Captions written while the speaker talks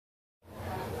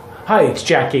Hi, it's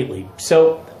Jack Gately.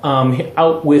 So,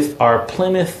 out with our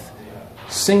Plymouth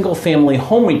single-family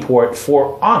home report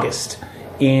for August.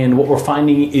 And what we're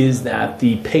finding is that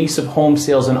the pace of home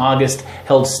sales in August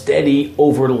held steady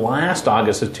over last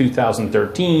August of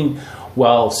 2013,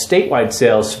 while statewide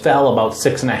sales fell about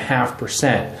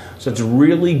 6.5%. So it's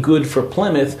really good for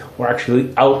Plymouth. We're actually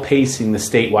outpacing the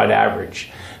statewide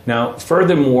average. Now,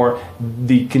 furthermore,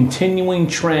 the continuing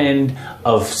trend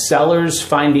of sellers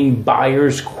finding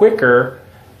buyers quicker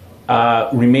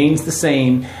remains the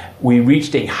same. We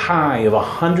reached a high of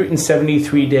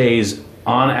 173 days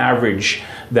on average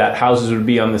that houses would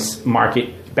be on this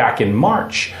market back in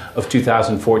March of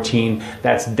 2014.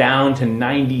 That's down to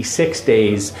 96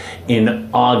 days in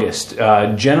August.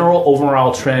 General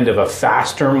overall trend of a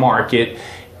faster market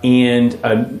and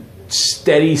a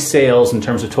steady sales in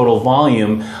terms of total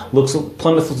volume.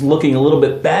 Plymouth is looking a little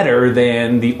bit better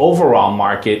than the overall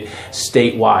market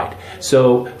statewide.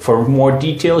 So for more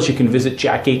details, you can visit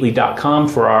jackgately.com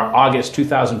for our August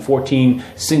 2014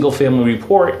 single family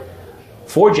report.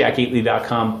 For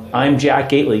jackgately.com, I'm Jack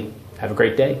Gately. Have a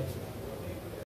great day.